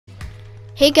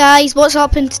Hey guys, what's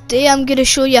up? And today I'm going to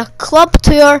show you a club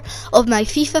tour of my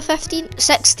FIFA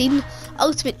 16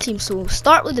 Ultimate Team. So we'll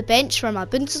start with the bench for my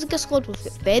Bundesliga squad. We've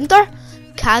got Bender,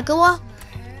 Kagawa,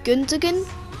 Gundogan,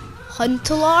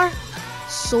 Huntelaar,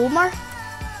 Sommer,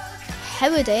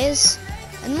 Howardez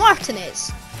and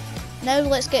Martinez. Now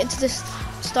let's get into the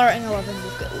starting 11.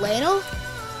 We've got Leno,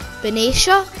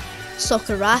 Benatia,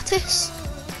 Socrates,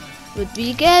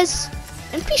 Rodriguez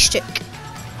and Piszczek.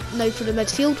 Now for the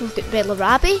midfield, we've got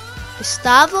Bellarabi,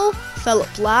 Gustavo, Philip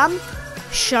Lahm,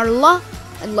 Schürrle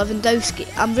and Lewandowski.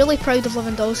 I'm really proud of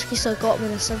Lewandowski, so I got him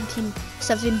in a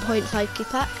 7.5k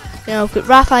pack. Then I've got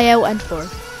Raphael and Ford.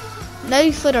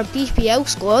 Now for our BPL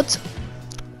squad,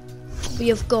 we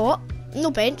have got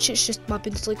no bench, it's just my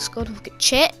Bundesliga squad. We've got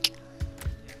Cech,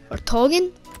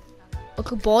 Vertonghen,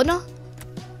 Okubona,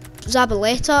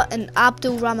 Zabaleta and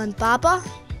Abdul Rahman Baba.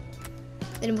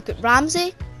 Then we've got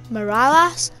Ramsey,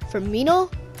 Morales,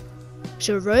 Firmino,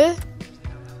 Giroud,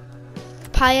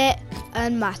 Payet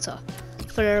and Mata.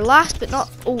 For our last but not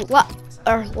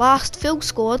our last full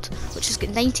squad, which has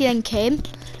got 99 chem,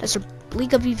 is our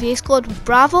Liga BVA squad with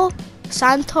Bravo,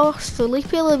 Santos,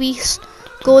 Felipe Luis,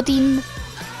 Godin,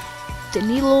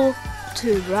 Danilo,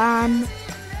 Turan,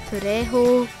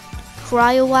 Parejo,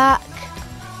 Kryowak,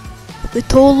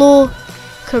 Vitolo,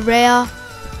 Correa,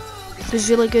 who's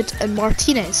really good, and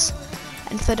Martinez.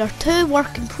 And for our two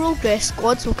work in progress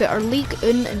squads, we'll get our League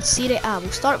 1 and Serie A.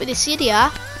 We'll start with the Serie A.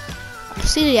 Our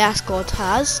Serie A squad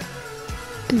has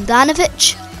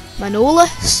Danovic,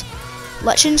 Manolis,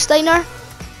 Lichtensteiner,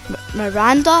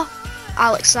 Miranda,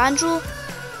 Alexandro,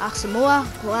 Asamoah,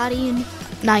 Guardian,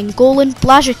 Nainggolan,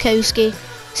 Blazikowski,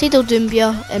 Seydou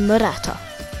Doumbia and Morata.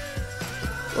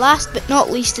 Last but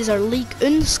not least is our League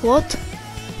 1 squad,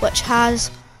 which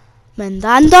has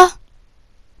Mandanda,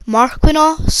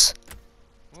 Marquinhos,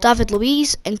 David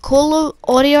Luiz, N'Golo,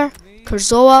 Aurier,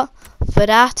 Kurzawa,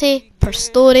 Verratti,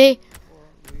 Pastore,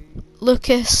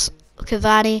 Lucas,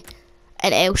 Cavani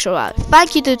and El Shaarawy.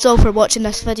 Thank you dudes all for watching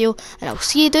this video, and I'll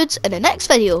see you dudes in the next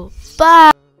video. Bye!